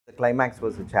climax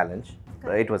was a challenge.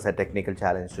 It was a technical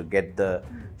challenge to get the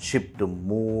ship to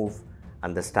move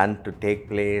and the stunt to take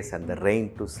place and the rain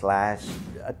to slash.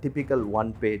 A typical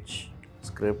one-page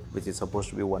script, which is supposed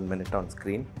to be 1 minute on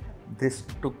screen. This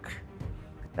took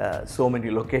so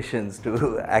many locations to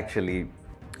actually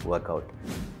work out.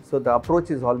 So the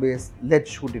approach is always, let's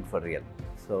shoot it for real.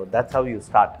 So that's how you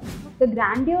start. The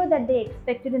grandeur that they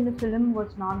expected in the film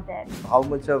was not there. How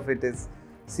much of it is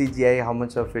CGI, how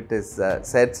much of it is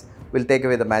sets will take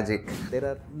away the magic. There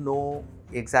are no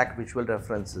exact visual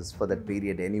references for that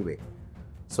period anyway.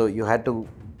 So you had to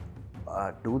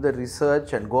do the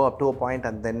research and go up to a point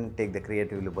and then take the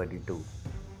creative liberty to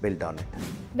build on it.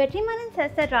 Vetrimanan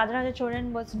says that Rajaraja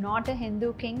Cholan was not a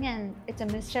Hindu king and it's a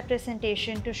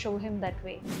misrepresentation to show him that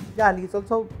way. Yeah, and he's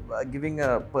also giving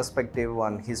a perspective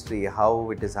on history,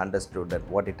 how it is understood and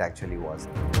what it actually was.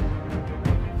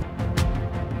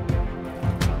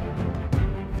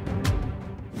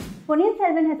 Ponniyin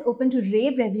Selvan has opened to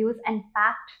rave reviews and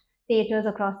packed theatres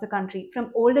across the country,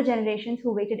 from older generations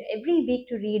who waited every week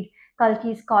to read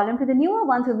Kalki's column to the newer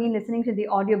ones who've been listening to the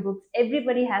audiobooks.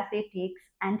 Everybody has their takes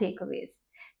and takeaways.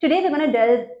 Today, we're going to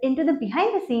delve into the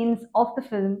behind the scenes of the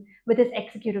film with its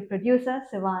executive producer,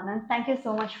 Siva Ananth. Thank you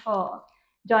so much for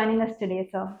joining us today,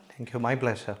 sir. Thank you, my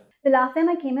pleasure. The last time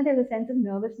I came here, there was a sense of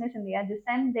nervousness in the air. This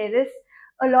time, there is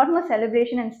a lot more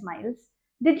celebration and smiles.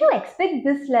 Did you expect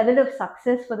this level of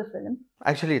success for the film?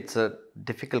 Actually, it's a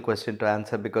difficult question to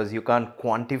answer because you can't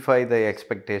quantify the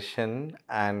expectation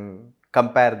and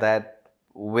compare that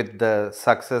with the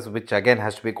success, which again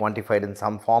has to be quantified in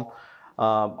some form.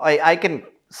 I can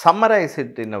summarize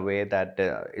it in a way that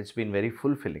it's been very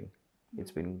fulfilling. It's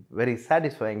been very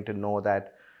satisfying to know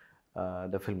that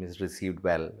the film is received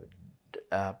well.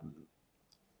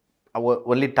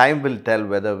 Only time will tell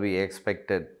whether we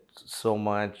expected so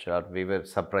much or we were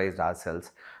surprised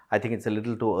ourselves. I think it's a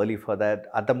little too early for that.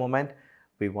 At the moment,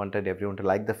 we wanted everyone to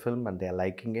like the film and they're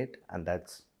liking it, and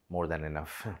that's more than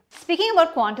enough. Speaking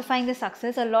about quantifying the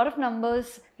success, a lot of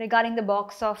numbers regarding the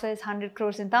box office, 100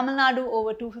 crores in Tamil Nadu,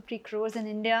 over 250 crores in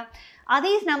India. Are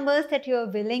these numbers that you're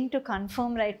willing to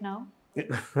confirm right now?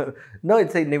 No,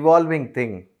 it's an evolving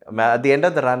thing. At the end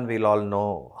of the run, we'll all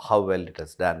know how well it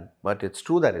has done. But it's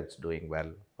true that it's doing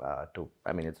well too.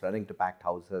 I mean, it's running to packed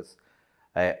houses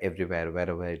everywhere,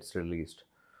 wherever it's released.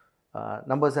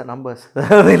 Numbers are numbers.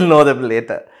 We'll know them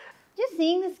later. Just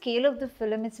seeing the scale of the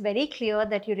film, it's very clear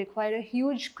that you require a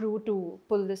huge crew to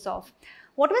pull this off.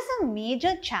 What was the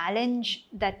major challenge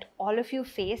that all of you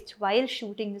faced while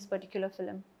shooting this particular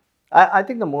film? I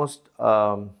think the most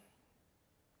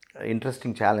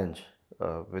interesting challenge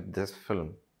with this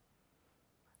film,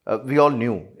 we all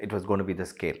knew it was going to be the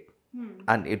scale,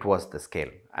 and it was the scale,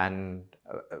 and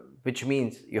which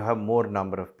means you have more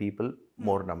number of people,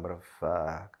 more number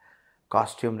of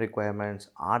costume requirements,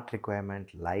 art requirement,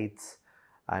 lights,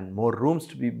 and more rooms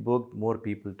to be booked, more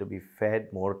people to be fed,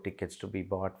 more tickets to be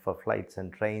bought for flights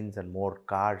and trains, and more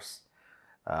cars,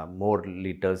 more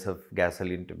liters of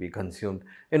gasoline to be consumed.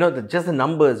 You know, just the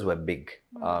numbers were big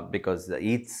because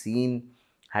each scene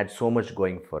had so much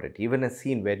going for it. Even a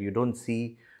scene where you don't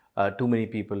see too many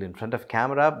people in front of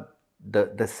camera,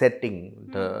 the setting,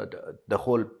 the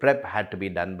whole prep had to be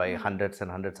done by hundreds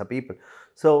and hundreds of people.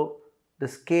 So the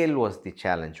scale was the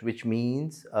challenge, which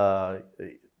means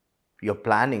your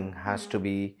planning has to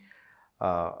be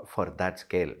for that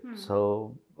scale.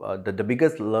 So the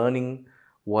biggest learning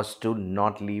was to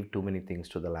not leave too many things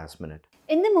to the last minute.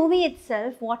 In the movie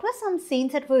itself, what were some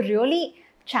scenes that were really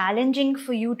challenging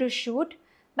for you to shoot,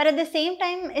 but at the same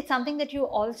time, it's something that you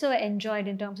also enjoyed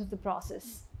in terms of the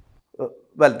process?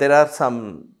 Well, there are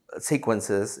some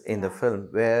sequences in the film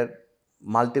where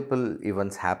multiple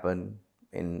events happen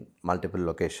in multiple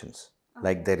locations. Okay.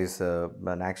 Like there is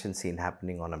an action scene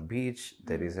happening on a beach,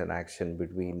 there is an action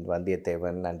between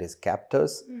Vandiyathevan and his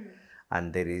captors,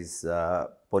 and there is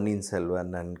Ponniyin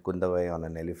Selvan and Kundavai on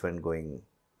an elephant going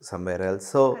somewhere else.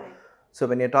 So, so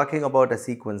when you're talking about a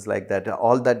sequence like that,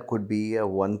 all that could be a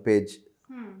one-page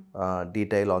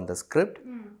detail on the script,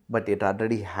 but it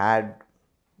already had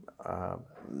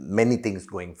many things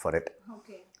going for it.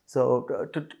 Okay. So,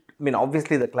 I mean,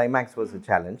 obviously the climax was a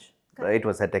challenge. It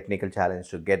was a technical challenge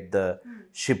to get the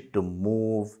ship to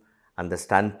move and the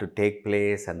stunt to take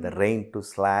place and the rain to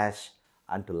slash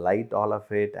and to light all of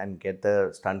it and get the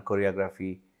stunt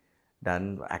choreography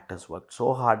done. Actors worked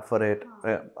so hard for it.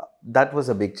 That was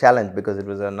a big challenge because it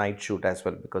was a night shoot as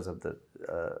well because of the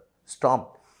storm.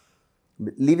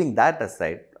 Leaving that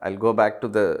aside, I'll go back to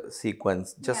the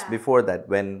sequence just before that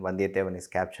when Vandiyathevan is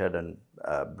captured and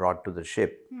brought to the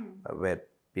ship where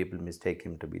people mistake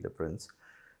him to be the prince.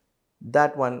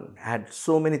 That one had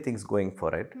so many things going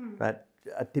for it. But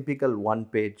a typical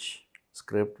one-page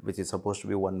script, which is supposed to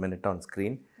be 1 minute on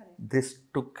screen, this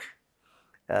took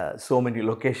so many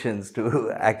locations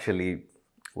to actually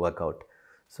work out.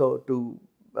 So to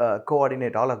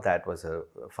coordinate all of that was a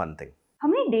fun thing. How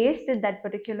many days did that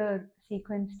particular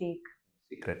sequence take?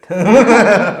 Secret.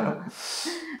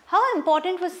 How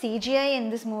important was CGI in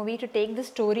this movie to take the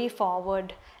story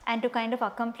forward and to kind of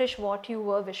accomplish what you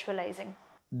were visualizing?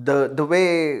 The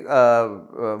way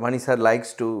Mani sir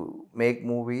likes to make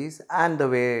movies and the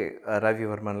way Ravi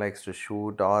Varman likes to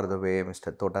shoot, or the way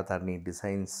Mr. Tota Tarni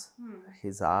designs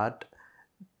his art,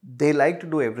 they like to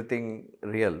do everything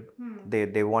real.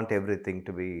 They want everything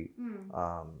to be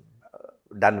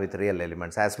done with real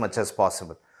elements as much as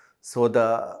possible. So the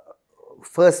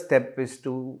first step is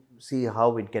to see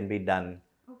how it can be done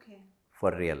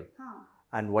for real.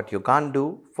 And what you can't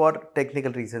do for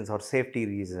technical reasons or safety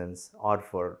reasons, or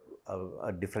for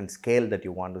a different scale that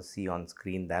you want to see on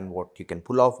screen than what you can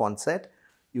pull off on set,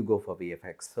 you go for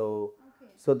VFX.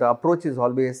 So the approach is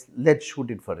always, let's shoot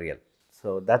it for real.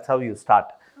 So that's how you start.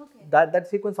 That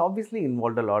sequence obviously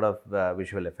involved a lot of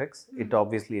visual effects. It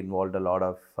obviously involved a lot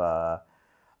of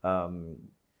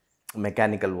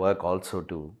mechanical work also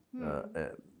to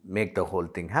make the whole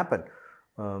thing happen.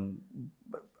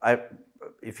 I,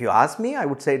 if you ask me, I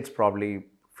would say it's probably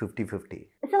 50-50.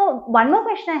 So, one more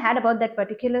question I had about that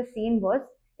particular scene was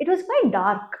it was quite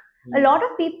dark. A lot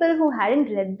of people who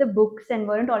hadn't read the books and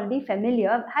weren't already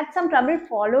familiar had some trouble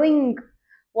following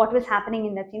what was happening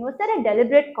in that scene. Was that a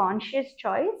deliberate, conscious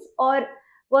choice, or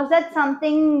was that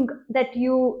something that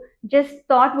you just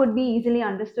thought would be easily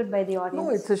understood by the audience? No,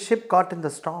 it's a ship caught in the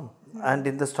storm. And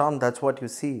in the storm, that's what you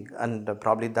see. And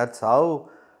probably that's how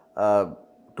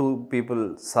two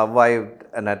people survived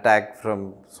an attack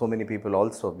from so many people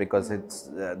also, because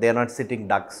they are not sitting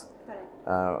ducks.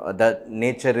 The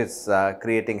nature is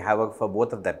creating havoc for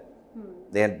both of them.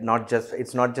 They are not just,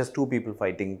 it's not just two people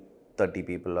fighting 30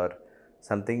 people or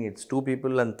something. It's two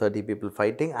people and 30 people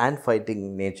fighting, and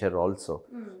fighting nature also.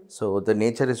 So the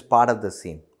nature is part of the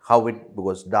scene, how it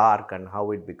goes dark and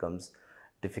how it becomes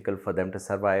difficult for them to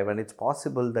survive. And it's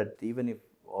possible that even if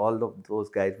all of those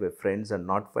guys were friends and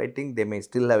not fighting, they may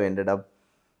still have ended up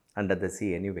under the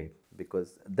sea anyway,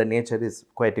 because the nature is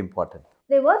quite important.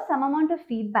 There was some amount of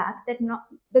feedback that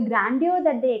the grandeur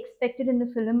that they expected in the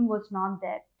film was not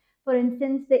there. For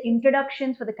instance, the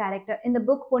introductions for the character. In the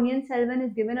book, Ponniyin Selvan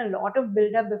is given a lot of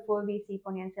build up before we see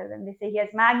Ponniyin Selvan. They say he has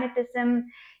magnetism,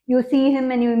 you see him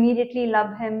and you immediately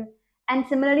love him. And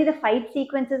similarly, the fight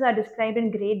sequences are described in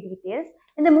great details.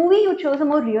 In the movie, you chose a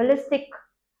more realistic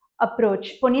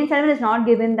approach. Ponniyin Selvan is not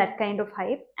given that kind of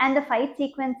hype, and the fight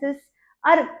sequences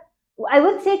are, I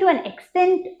would say, to an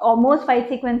extent, almost fight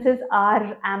sequences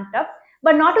are amped up,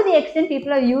 but not to the extent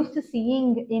people are used to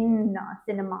seeing in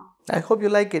cinema. I hope you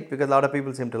like it, because a lot of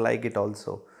people seem to like it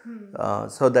also.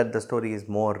 So that the story is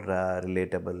more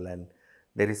relatable and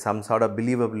there is some sort of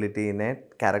believability in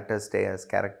it. Characters stay as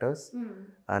characters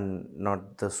and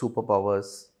not the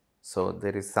superpowers. So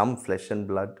there is some flesh and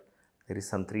blood. There is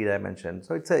some three dimension.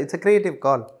 So it's a creative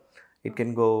call. It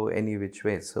can go any which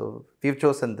way. So we've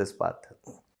chosen this path.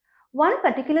 One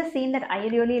particular scene that I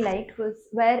really liked was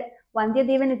where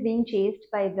Vandiyadevan is being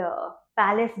chased by the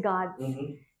palace guards,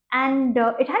 and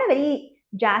it had a very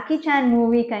Jackie Chan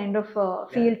movie kind of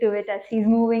feel to it as he's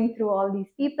moving through all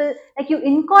these people. Like you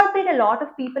incorporate a lot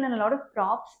of people and a lot of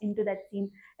props into that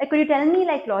scene. Like, could you tell me,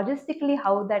 like logistically,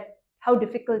 how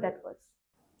difficult that was?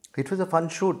 It was a fun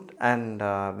shoot, and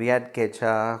we had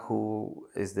Kecha, who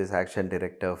is this action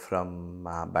director from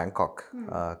Bangkok,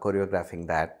 choreographing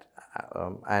that.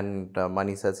 And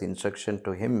Manisa's instruction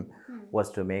to him was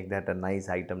to make that a nice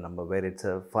item number where it's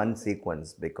a fun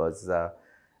sequence, because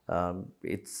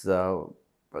it's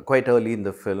quite early in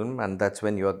the film, and that's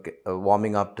when you're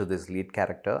warming up to this lead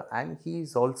character. And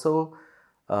he's also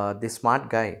this smart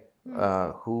guy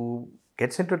who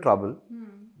gets into trouble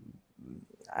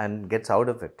and gets out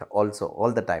of it also all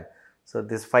the time. So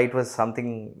this fight was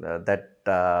something that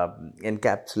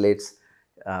encapsulates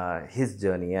his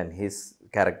journey and his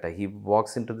character. He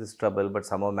walks into this trouble but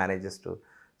somehow manages to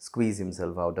squeeze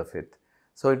himself out of it.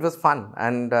 So it was fun,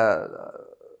 and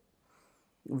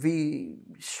we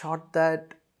shot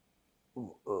that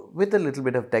with a little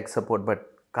bit of tech support, but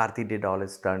Karthi did all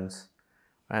his stunts,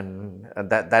 and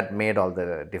that made all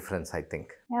the difference, I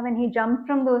think. Yeah, when he jumped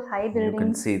from those high buildings. You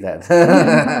can see that.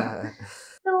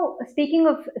 So, speaking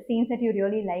of scenes that you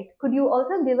really liked, could you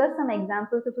also give us some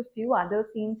examples of a few other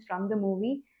scenes from the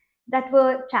movie that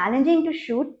were challenging to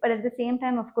shoot, but at the same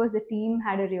time, of course, the team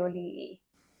had a really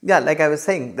Yeah, like I was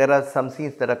saying, there are some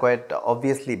scenes that are quite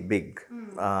obviously big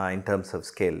in terms of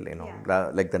scale,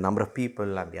 like the number of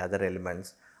people and the other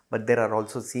elements. But there are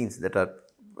also scenes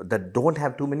that don't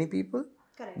have too many people,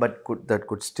 but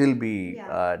could still be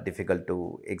difficult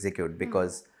to execute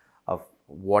because of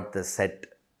what the set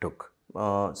took.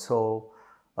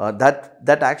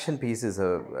 That action piece is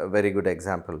a very good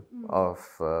example of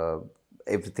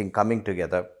everything coming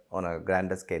together on a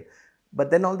grander scale. But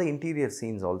then all the interior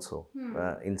scenes also,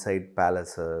 inside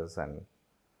palaces and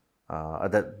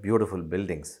other beautiful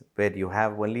buildings where you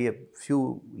have only a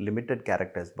few limited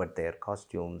characters, but their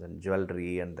costumes and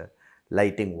jewelry and the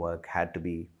lighting work had to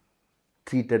be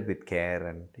treated with care,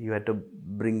 and you had to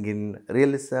bring in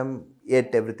realism,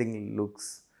 yet everything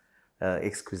looks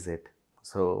exquisite.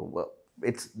 So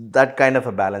it's that kind of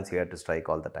a balance you have to strike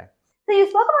all the time. So you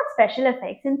spoke about special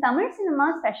effects. In Tamil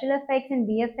cinema, special effects and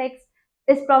VFX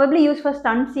is probably used for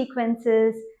stunt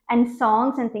sequences and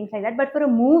songs and things like that. But for a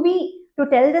movie to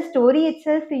tell the story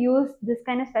itself, to use this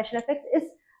kind of special effects is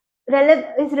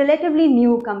relatively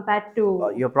new compared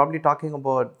to. You're probably talking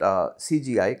about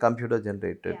CGI, computer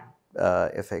generated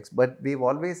effects, but we've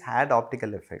always had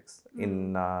optical effects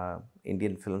in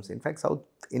Indian films. In fact, South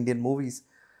Indian movies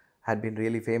had been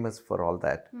really famous for all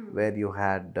that, where you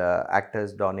had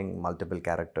actors donning multiple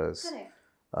characters. Correct.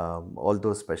 All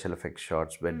those special effects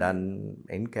shots were done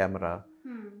in camera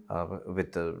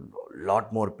with a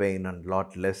lot more pain and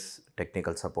lot less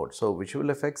technical support. So visual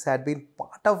effects had been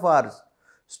part of our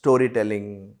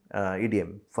storytelling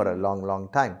idiom for a long, long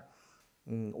time.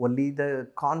 Only the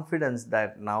confidence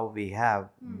that now we have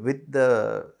with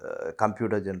the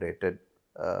computer generated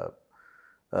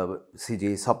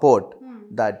CG support,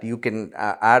 that you can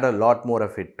add a lot more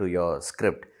of it to your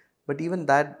script. But even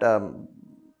that,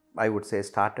 I would say,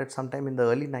 started sometime in the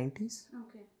early 90s.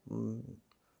 Okay.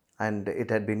 And it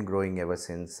had been growing ever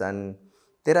since. And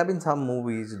there have been some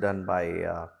movies done by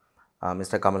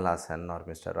Mr. Kamal Hassan or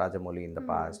Mr. Rajamouli in the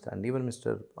past, and even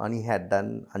Mr. Ani had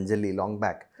done Anjali long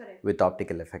back with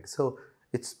optical effects. So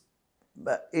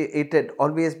it had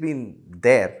always been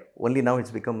there, only now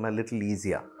it's become a little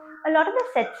easier. A lot of the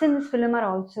sets in this film are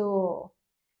also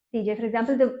CJ. For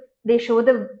example, they show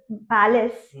the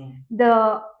palace.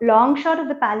 The long shot of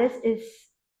the palace is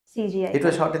CGI. It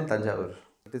was shot in Tanjavur.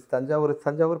 It is Tanjavur,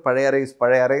 Padayare is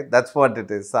Padayare. That's what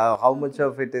it is. How much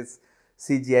of it is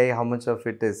CGI, how much of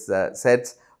it is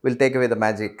sets, will take away the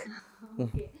magic.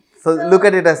 So look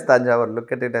at it as Tanjavur,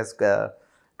 look at it as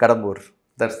Kadambur.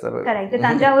 That's the Correct. The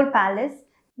Tanjavur Palace.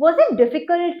 Was it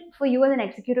difficult for you as an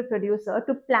executive producer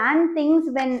to plan things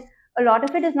when a lot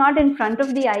of it is not in front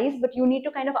of the eyes, but you need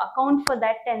to kind of account for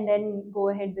that and then go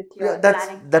ahead with your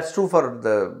planning? That's true for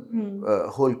the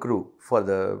whole crew, for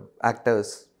the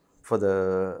actors, for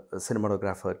the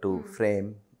cinematographer to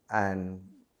frame, and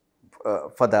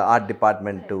for the art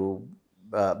department to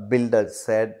build a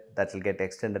set that will get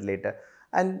extended later.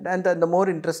 And the more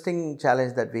interesting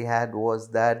challenge that we had was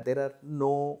that there are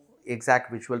no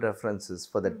exact visual references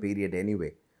for that period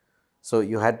anyway. So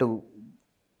you had to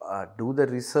do the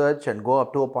research and go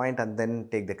up to a point and then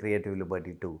take the creative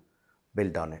liberty to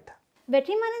build on it.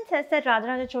 Vetrimanan says that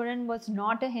Rajaraja Cholan was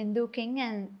not a Hindu king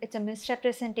and it's a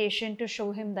misrepresentation to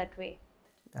show him that way.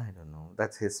 I don't know.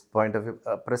 That's his point of view.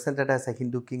 Presented as a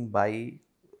Hindu king by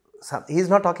some. He's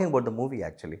not talking about the movie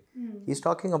actually. He's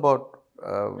talking about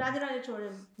Rajaraja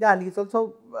Cholan. Yeah, and he's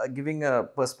also giving a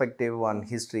perspective on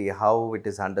history, how it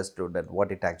is understood and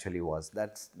what it actually was.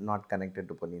 That's not connected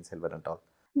to Ponniyin Selvan at all.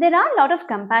 There are a lot of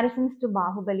comparisons to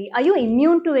Bahubali. Are you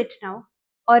immune to it now?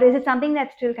 Or is it something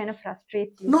that still kind of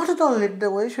frustrates you? Not at all.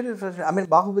 Why should it frustrate? I mean,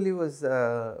 Bahubali was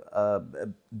a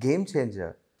game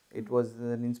changer. It was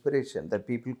an inspiration that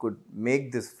people could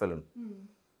make this film.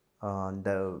 And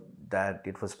that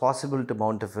it was possible to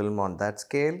mount a film on that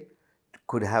scale,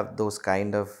 could have those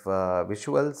kind of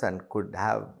visuals, and could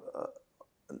have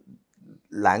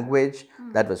language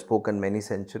that was spoken many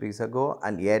centuries ago,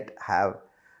 and yet have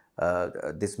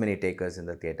this many takers in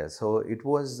the theater. So it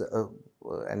was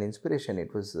an inspiration.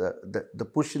 It was the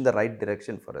push in the right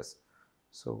direction for us.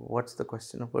 So what's the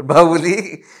question about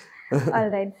Bahubali? All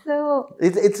right. So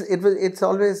it's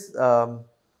always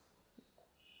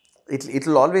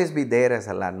it'll always be there as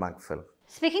a landmark film.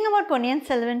 speaking about Ponniyin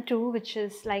Selvan 2, which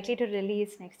is likely to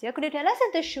release next year, could you tell us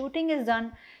if the shooting is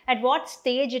done, at what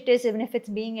stage it is, even if it's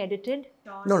being edited?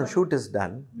 No, shoot is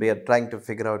done. We are trying to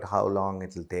figure out how long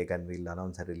it will take, and we'll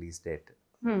announce a release date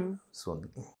soon.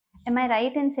 Am I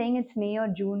right in saying it's May or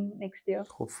June next year?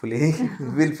 Hopefully,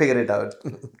 we'll figure it out.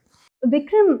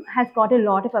 Vikram has got a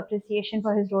lot of appreciation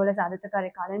for his role as Aditya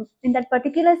Karikal. And in that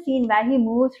particular scene where he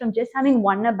moves from just having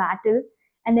won a battle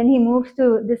And then he moves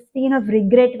to this scene of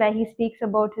regret where he speaks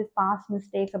about his past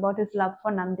mistakes, about his love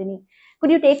for Nandini.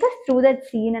 Could you take us through that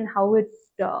scene and how it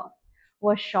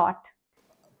was shot?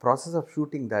 Process of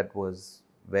shooting that was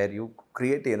where you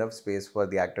create enough space for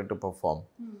the actor to perform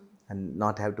and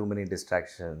not have too many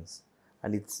distractions,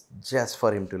 and it's just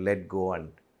for him to let go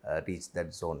and reach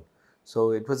that zone.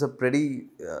 So it was a pretty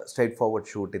straightforward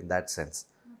shoot in that sense.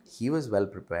 He was well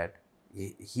prepared.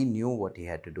 He knew what he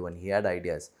had to do and he had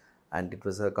ideas, and it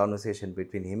was a conversation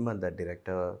between him and the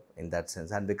director in that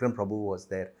sense. And Vikram Prabhu was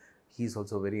there. He's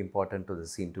also very important to the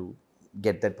scene to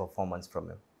get that performance from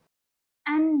him.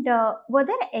 And were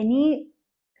there any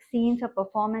scenes or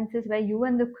performances where you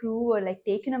and the crew were like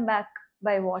taken aback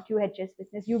by what you had just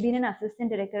witnessed? You've been an assistant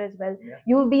director as well. Yeah.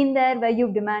 You've been there where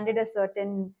you've demanded a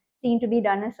certain scene to be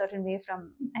done a certain way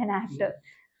from an actor.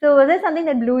 So was there something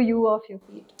that blew you off your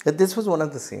feet? This was one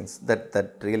of the scenes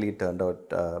that really turned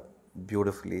out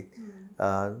beautifully.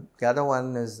 The other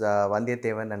one is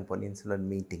Vandiyathevan and Ponniyin Selvan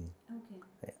meeting.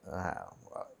 Okay.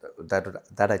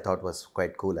 That I thought was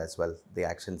quite cool as well. The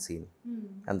action scene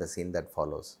and the scene that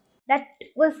follows. That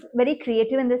was very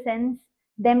creative in the sense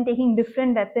them taking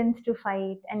different weapons to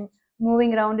fight and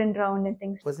moving round and round and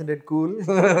things. Wasn't it cool?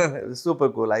 It was super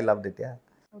cool. I loved it. Yeah.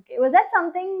 Okay. Was that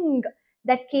something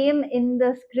that came in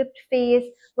the script phase?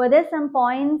 Were there some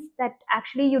points that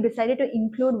actually you decided to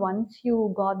include once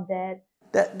you got there?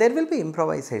 There will be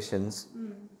improvisations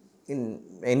in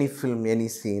any film, any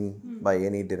scene by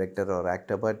any director or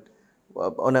actor, but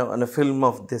on a film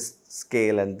of this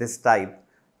scale and this type,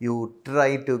 you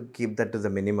try to keep that to the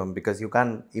minimum because you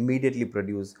can't immediately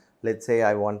produce. Let's say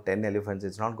I want 10 elephants,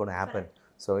 it's not going to happen.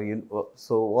 So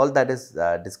all that is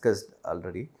discussed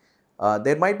already.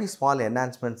 There might be small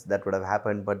enhancements that would have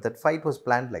happened, but that fight was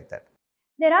planned like that.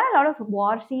 There are a lot of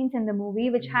war scenes in the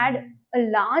movie which had a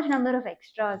large number of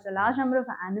extras, a large number of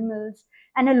animals,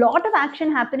 and a lot of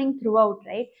action happening throughout,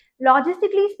 right?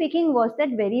 Logistically speaking, was that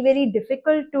very, very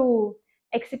difficult to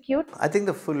execute? I think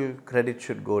the full credit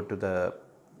should go to the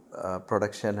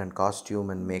production and costume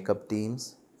and makeup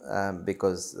teams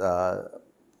because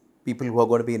people who are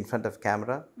going to be in front of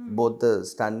camera, both the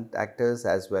stunt actors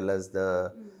as well as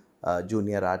the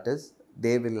junior artists,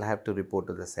 they will have to report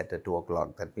to the set at 2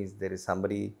 o'clock. That means there is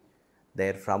somebody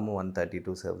there from 1:30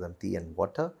 to serve them tea and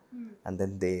water, and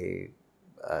then they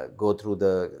go through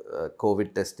the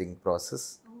COVID testing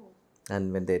process.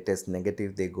 And when they test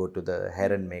negative, they go to the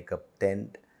hair and makeup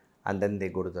tent, and then they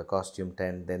go to the costume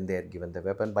tent. Then they are given the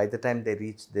weapon. By the time they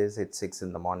reach this, it's 6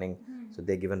 in the morning, so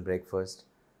they're given breakfast,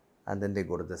 and then they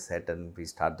go to the set and we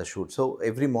start the shoot. So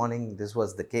every morning this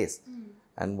was the case.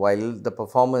 And while the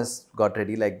performers got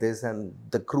ready like this, and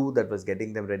the crew that was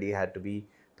getting them ready had to be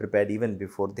prepared even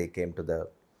before they came to the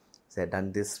set.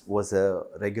 And this was a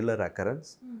regular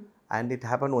occurrence. And it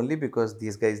happened only because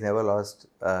these guys never lost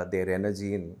their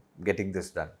energy in getting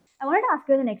this done. I wanted to ask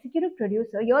you, as an executive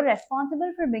producer, you're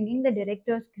responsible for bringing the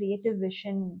director's creative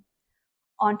vision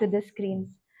onto the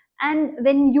screen. And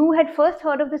when you had first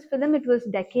heard of this film, it was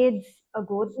decades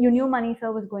ago. You knew Mani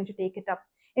sir was going to take it up.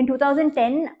 In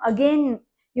 2010, again,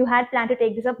 you had planned to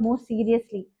take this up more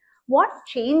seriously. What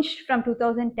changed from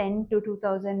 2010 to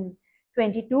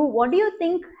 2022? What do you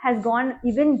think has gone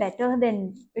even better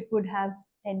than it would have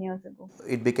 10 years ago?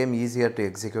 It became easier to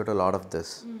execute a lot of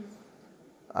this.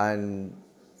 And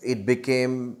it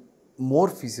became more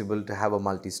feasible to have a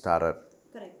multi-starrer.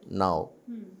 Correct. Now.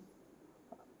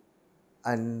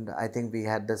 And I think we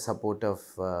had the support of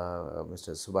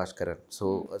Mr. Subhash Karan.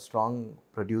 So a strong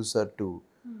producer to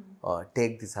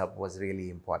take this up was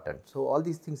really important. So all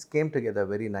these things came together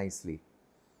very nicely,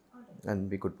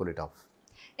 and we could pull it off.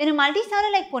 In a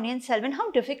multi-starrer like Ponniyin Selvan, how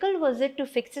difficult was it to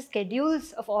fix the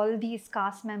schedules of all these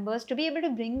cast members to be able to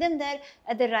bring them there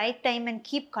at the right time and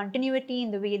keep continuity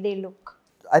in the way they look?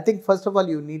 I think first of all,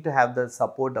 you need to have the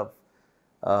support of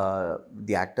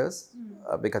the actors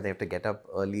because they have to get up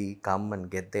early, come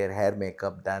and get their hair,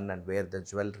 makeup done and wear the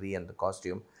jewelry and the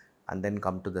costume, and then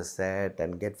come to the set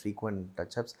and get frequent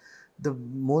touch-ups. The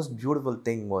most beautiful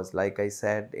thing was, like I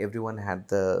said, everyone had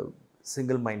the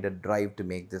single-minded drive to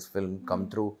make this film come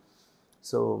through.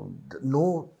 So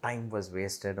no time was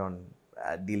wasted on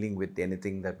dealing with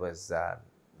anything that was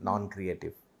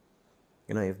non-creative.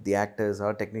 You know, if the actors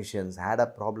or technicians had a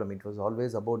problem, it was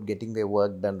always about getting their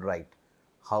work done right.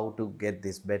 How to get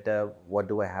this better, what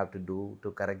do I have to do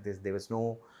to correct this? There was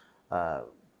no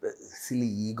silly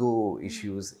ego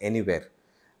issues anywhere.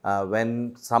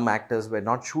 When some actors were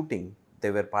not shooting, they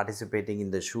were participating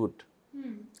in the shoot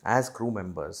as crew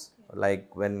members.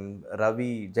 Like when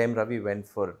Jaim Ravi went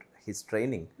for his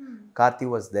training, Karthi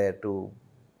was there to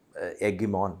egg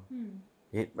him on.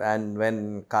 And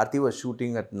when Karthi was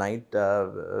shooting at night,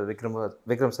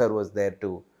 Vikram sir was there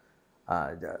to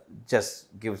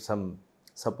just give some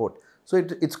support. So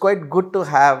it's quite good to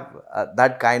have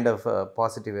that kind of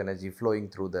positive energy flowing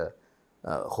through the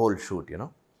whole shoot, you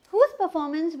know. Whose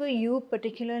performance were you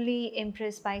particularly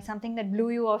impressed by? Something that blew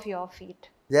you off your feet?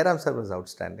 Jairam sir was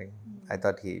outstanding. I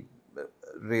thought he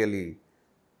really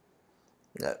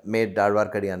made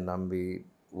Darwar Kadi Annambi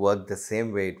work the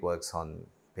same way it works on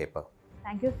paper.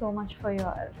 Thank you so much for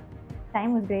your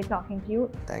time. It was great talking to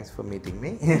you. Thanks for meeting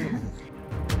me.